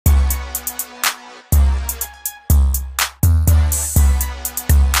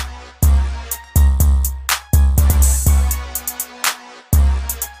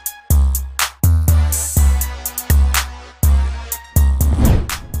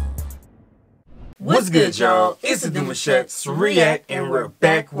What's good, y'all? It's the Demouchet REACT, and we're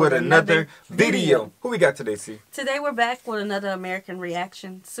back with another video. Who we got today, C? Today we're back with another American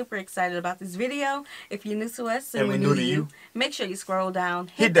reaction. Super excited about this video. If you're new to us and we're new to you, make sure you scroll down,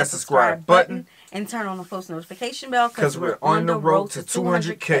 hit that subscribe button, and turn on the post notification bell because we're on the road to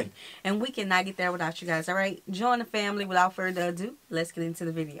 200K. And we cannot get there without you guys, alright? Join the family. Without further ado, let's get into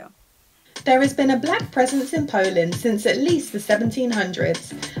the video. There has been a black presence in Poland since at least the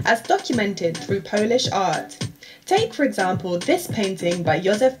 1700s, as documented through Polish art. Take, for example, this painting by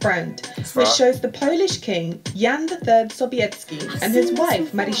Józef Brandt, which shows the Polish king Jan III Sobieski and his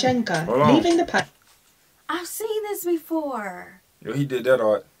wife Maryszenka leaving the palace. I've seen this before. Yo, he did that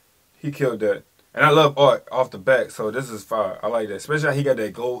art. He killed that. And I love art off the back, so this is fire. I like that. Especially how he got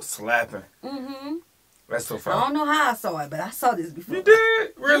that gold slapping. Mm-hmm. That's so fire. I don't know how I saw it, but I saw this before. You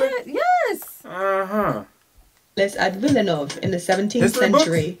did? Really? Yeah, yes. Uh-huh. At Wilanów in the 17th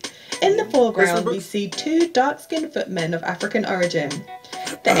century. In the foreground, we see two dark-skinned footmen of African origin.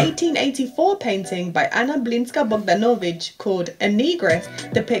 The 1884 painting by Anna Blinska-Bogdanowicz called A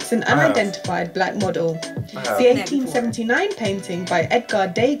Negress depicts an unidentified black model. The 1879 painting by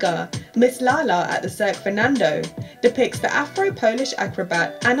Edgar Degas, Miss Lala at the Cirque Fernando, depicts the Afro-Polish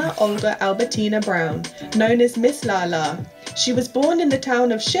acrobat Anna Olga Albertina Brown, known as Miss Lala. She was born in the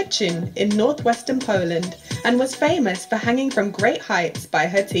town of Szczecin in northwestern Poland and was famous for hanging from great heights by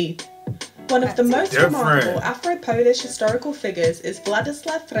her teeth. One of the most remarkable Afro-Polish historical figures is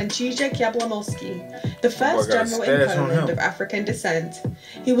Władysław Franciszek Jabłonowski, the first general in Poland of African descent.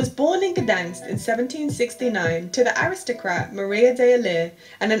 He was born in Gdańsk in 1769 to the aristocrat Maria de Alir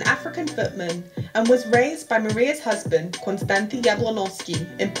and an African footman, and was raised by Maria's husband Konstanty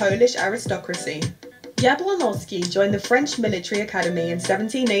Jabłonowski in Polish aristocracy. Jabłonowski joined the French military academy in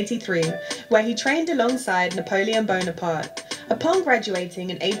 1783, where he trained alongside Napoleon Bonaparte. Upon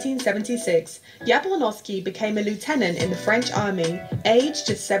graduating in 1876, Jabłonowski became a lieutenant in the French army, aged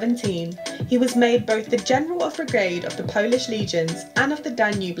just 17. He was made both the General of Brigade of the Polish Legions and of the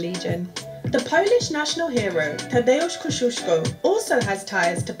Danube Legion. The Polish national hero, Tadeusz Kosciuszko, also has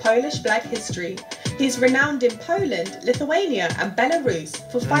ties to Polish black history. He is renowned in Poland, Lithuania and Belarus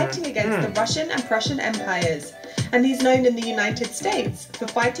for fighting against the Russian and Prussian empires, and he's known in the United States for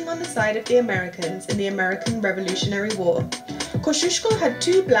fighting on the side of the Americans in the American Revolutionary War. Kosciuszko had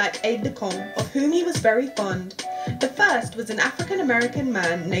two black aides-de-camp of whom he was very fond. The first was an African-American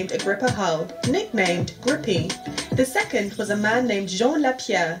man named Agrippa Hull, nicknamed Grippy. The second was a man named Jean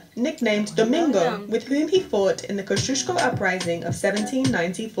Lapierre, nicknamed Domingo, with whom he fought in the Kosciuszko Uprising of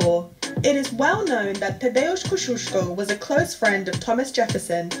 1794. It is well known that Tadeusz Kosciuszko was a close friend of Thomas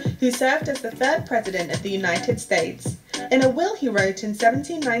Jefferson, who served as the third president of the United States. In a will he wrote in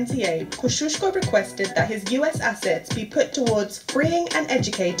 1798, Kosciuszko requested that his U.S. assets be put towards freeing and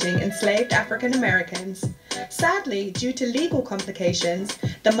educating enslaved African Americans. Sadly, due to legal complications,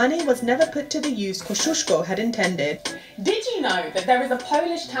 the money was never put to the use Kosciuszko had intended. Did you know that there is a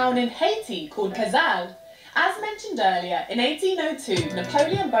Polish town in Haiti called Kazal? As mentioned earlier, in 1802,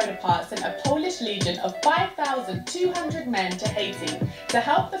 Napoleon Bonaparte sent a Polish legion of 5,200 men to Haiti to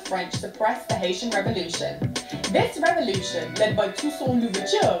help the French suppress the Haitian Revolution. This revolution, led by Toussaint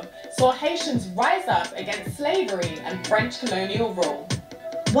Louverture, saw Haitians rise up against slavery and French colonial rule.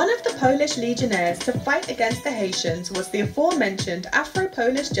 One of the Polish legionnaires to fight against the Haitians was the aforementioned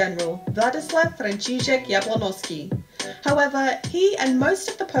Afro-Polish general Władysław Franciszek Jabłonowski. However, he and most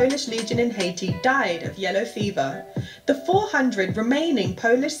of the Polish legion in Haiti died of yellow fever. The 400 remaining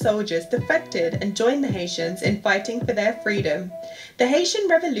Polish soldiers defected and joined the Haitians in fighting for their freedom. The Haitian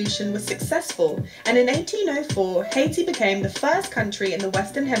Revolution was successful, and in 1804, Haiti became the first country in the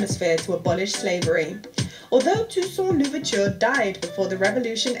Western Hemisphere to abolish slavery. Although Toussaint Louverture died before the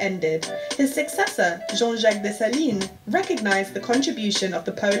revolution ended, his successor, Jean-Jacques Dessalines, recognized the contribution of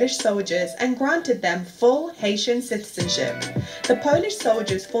the Polish soldiers and granted them full Haitian citizenship. The Polish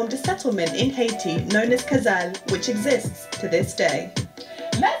soldiers formed a settlement in Haiti known as Kazal, which exists to this day.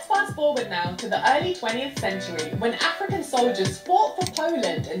 Let's fast forward now to the early 20th century when African soldiers fought for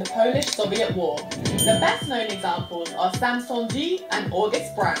Poland in the Polish-Soviet War. The best known examples are Samson D and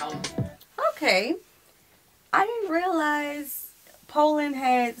August Brown. Okay. I didn't realize Poland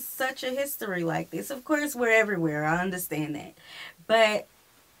had such a history like this. Of course, we're everywhere. I understand that. But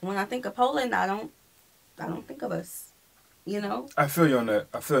when I think of Poland, I don't think of us. You know? I feel you on that.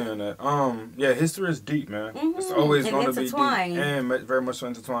 Yeah, history is deep, man. It's always going to be deep and very much so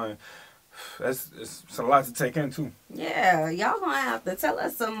intertwined. It's a lot to take in, too. Yeah, y'all going to have to tell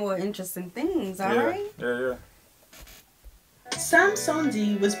us some more interesting things, all right? Yeah. Sam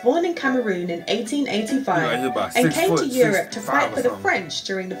Sandy was born in Cameroon in 1885 and came to Europe to fight for the French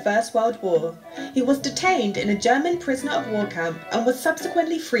during the First World War. He was detained in a German prisoner of war camp and was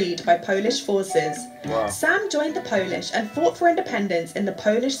subsequently freed by Polish forces. Wow. Sam joined the Polish and fought for independence in the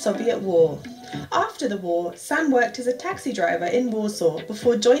Polish-Soviet War. After the war, Sam worked as a taxi driver in Warsaw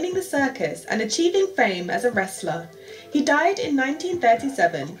before joining the circus and achieving fame as a wrestler. He died in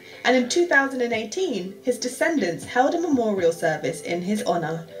 1937, and in 2018, his descendants held a memorial service in his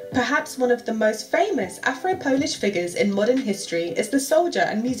honor. Perhaps one of the most famous Afro-Polish figures in modern history is the soldier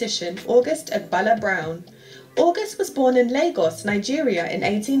and musician August Egbala Brown. August was born in Lagos, Nigeria in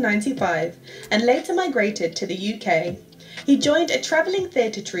 1895, and later migrated to the UK. He joined a travelling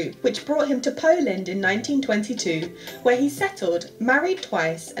theatre troupe which brought him to Poland in 1922, where he settled, married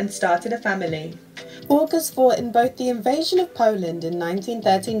twice, and started a family. August fought in both the invasion of Poland in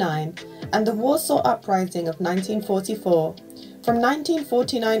 1939 and the Warsaw Uprising of 1944. From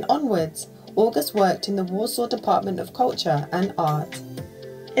 1949 onwards, August worked in the Warsaw Department of Culture and Art.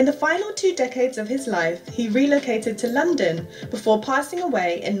 In the final 2 decades of his life, he relocated to London before passing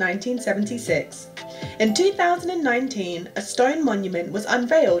away in 1976. In 2019, a stone monument was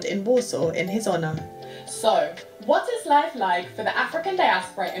unveiled in Warsaw in his honour. So, what is life like for the African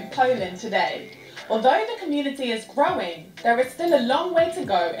diaspora in Poland today? Although the community is growing, there is still a long way to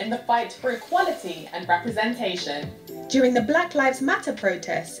go in the fight for equality and representation. During the Black Lives Matter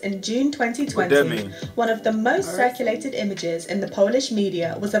protests in June 2020, one of the most circulated images in the Polish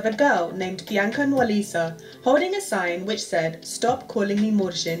media was of a girl named Bianca Nwalisa holding a sign which said, "Stop calling me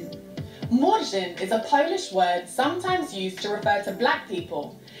Murzyn." Murzyn is a Polish word sometimes used to refer to black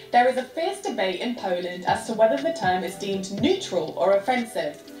people. There is a fierce debate in Poland as to whether the term is deemed neutral or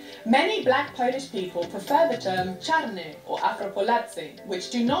offensive. Many black Polish people prefer the term czarny or Afro-Polacy, which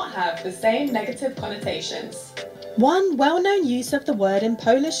do not have the same negative connotations. One well-known use of the word in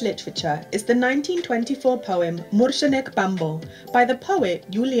Polish literature is the 1924 poem Murzynek Bambo by the poet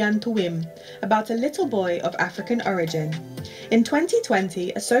Julian Tuwim about a little boy of African origin. In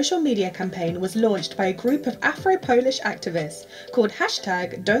 2020, a social media campaign was launched by a group of Afro-Polish activists called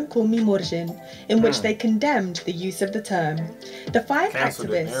 #Don'tCallMeMurzyn, in which they condemned the use of the term. The 5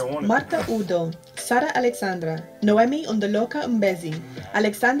 activists, Marta Udo, Sara Alexandra, Noemi Undoloka Mbezi,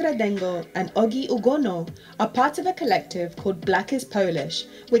 Alexandra Dengo, and Ogi Ugono, are part of a collective called Black is Polish,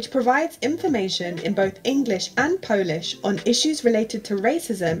 which provides information in both English and Polish on issues related to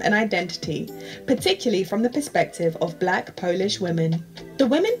racism and identity, particularly from the perspective of black Polish women. The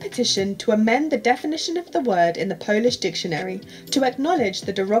women petitioned to amend the definition of the word in the Polish dictionary to acknowledge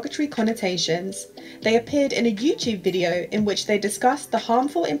the derogatory connotations. They appeared in a YouTube video in which they discussed the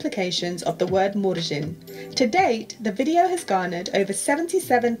harmful implications of the word Murzyn. To date, the video has garnered over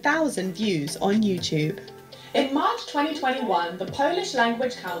 77,000 views on YouTube. In March 2021, the Polish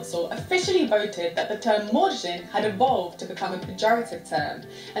Language Council officially voted that the term Murzyn had evolved to become a pejorative term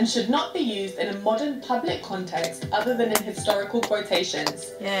and should not be used in a modern public context other than in historical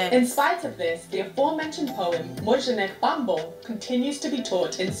quotations. Yes. In spite of this, the aforementioned poem Murzynek Bambo continues to be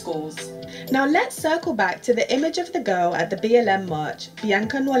taught in schools. Now let's circle back to the image of the girl at the BLM march,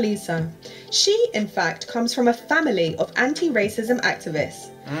 Bianca Nwalisa. She, in fact, comes from a family of anti-racism activists.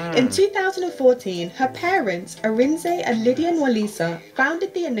 In 2014, her parents, Arinze and Lydia Nwalisa,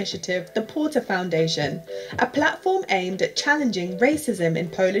 founded the initiative The Porter Foundation, a platform aimed at challenging racism in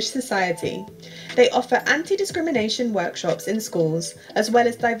Polish society. They offer anti-discrimination workshops in schools, as well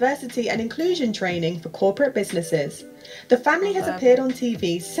as diversity and inclusion training for corporate businesses. The family has appeared on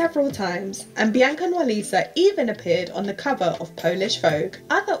TV several times, and Bianca Nwalisa even appeared on the cover of Polish Vogue.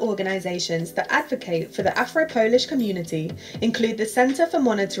 Other organisations that advocate for the Afro-Polish community include the Centre for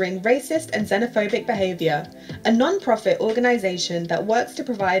Monitoring Racist and Xenophobic Behaviour, a non-profit organisation that works to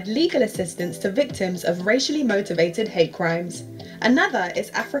provide legal assistance to victims of racially motivated hate crimes. Another is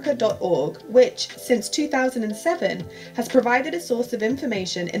Africa.org, which, since 2007, has provided a source of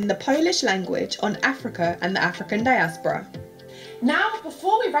information in the Polish language on Africa and the African diaspora. Now,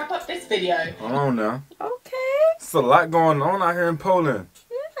 before we wrap up this video... Hold on now. Okay. There's a lot going on out here in Poland.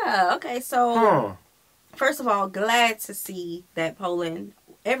 Yeah, okay, so... First of all, glad to see that Poland...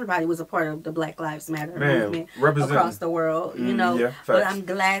 Everybody was a part of the Black Lives Matter movement across the world, you know. Yeah, but I'm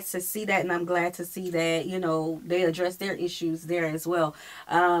glad to see that, and I'm glad to see that, you know, they address their issues there as well.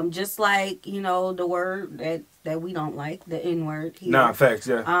 Just like, you know, the word that we don't like, the N-word. Nah, facts,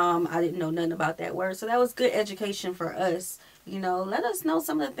 yeah. I didn't know nothing about that word, so that was good education for us, You know, let us know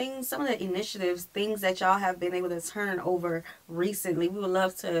some of the things, some of the initiatives, things that y'all have been able to turn over recently. We would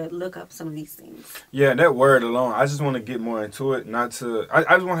love to look up some of these things. Yeah, that word alone, I just want to get more into it. Not to, I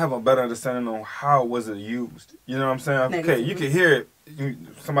just want to have a better understanding on how was it used. You know what I'm saying? Okay, you can hear it,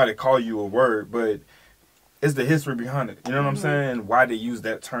 somebody call you a word, but it's the history behind it. You know what I'm saying? Why they use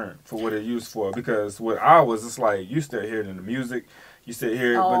that term for what it's used for. Because with ours, it's like, you still hear it in the music. You sit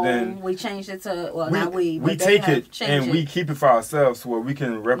here, but then we changed it to, well, not we take it and we keep it for ourselves where we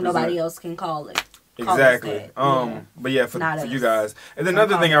can represent. Nobody else can call it. Exactly. But yeah, for you guys. And then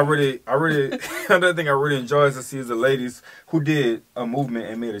another thing another thing I really enjoy is to see is the ladies who did a movement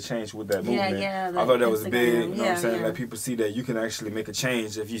and made a change with that movement. Yeah, I thought that was big. You know what I'm saying? Let people see that you can actually make a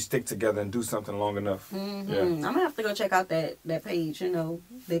change if you stick together and do something long enough. I'm gonna have to go check out that page. You know,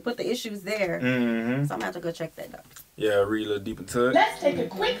 they put the issues there, so I'm gonna have to go check that out. Yeah, read a little deep into it. Let's take a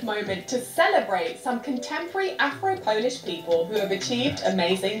quick moment to celebrate some contemporary Afro-Polish people who have achieved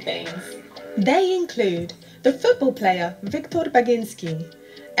amazing things. They include the football player Wiktor Baginski,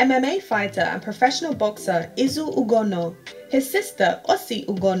 MMA fighter and professional boxer Izu Ugono, his sister Osi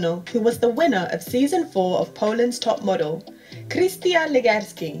Ugono, who was the winner of season 4 of Poland's Top Model, Krystian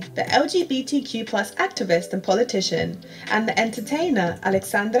Ligerski, the LGBTQ+ activist and politician, and the entertainer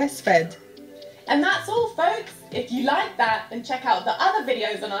Aleksandra Sved. And that's all, folks. If you like that, then check out the other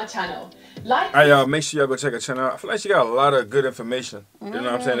videos on our channel. Make sure y'all go check her channel out. I feel like she got a lot of good information. You know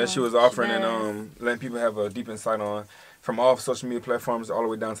what I'm saying, that she was offering and letting people have a deep insight on, from all social media platforms all the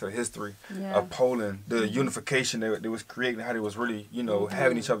way down to the history of Poland, the unification that they was creating, how they was really, you know,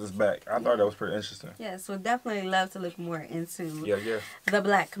 having each other's back. I thought that was pretty interesting. Yes, we'd definitely love to look more into the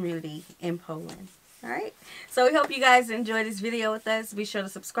Black community in Poland. All right, so we hope you guys enjoyed this video with us. Be sure to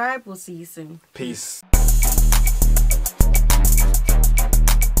subscribe. We'll see you soon. Peace.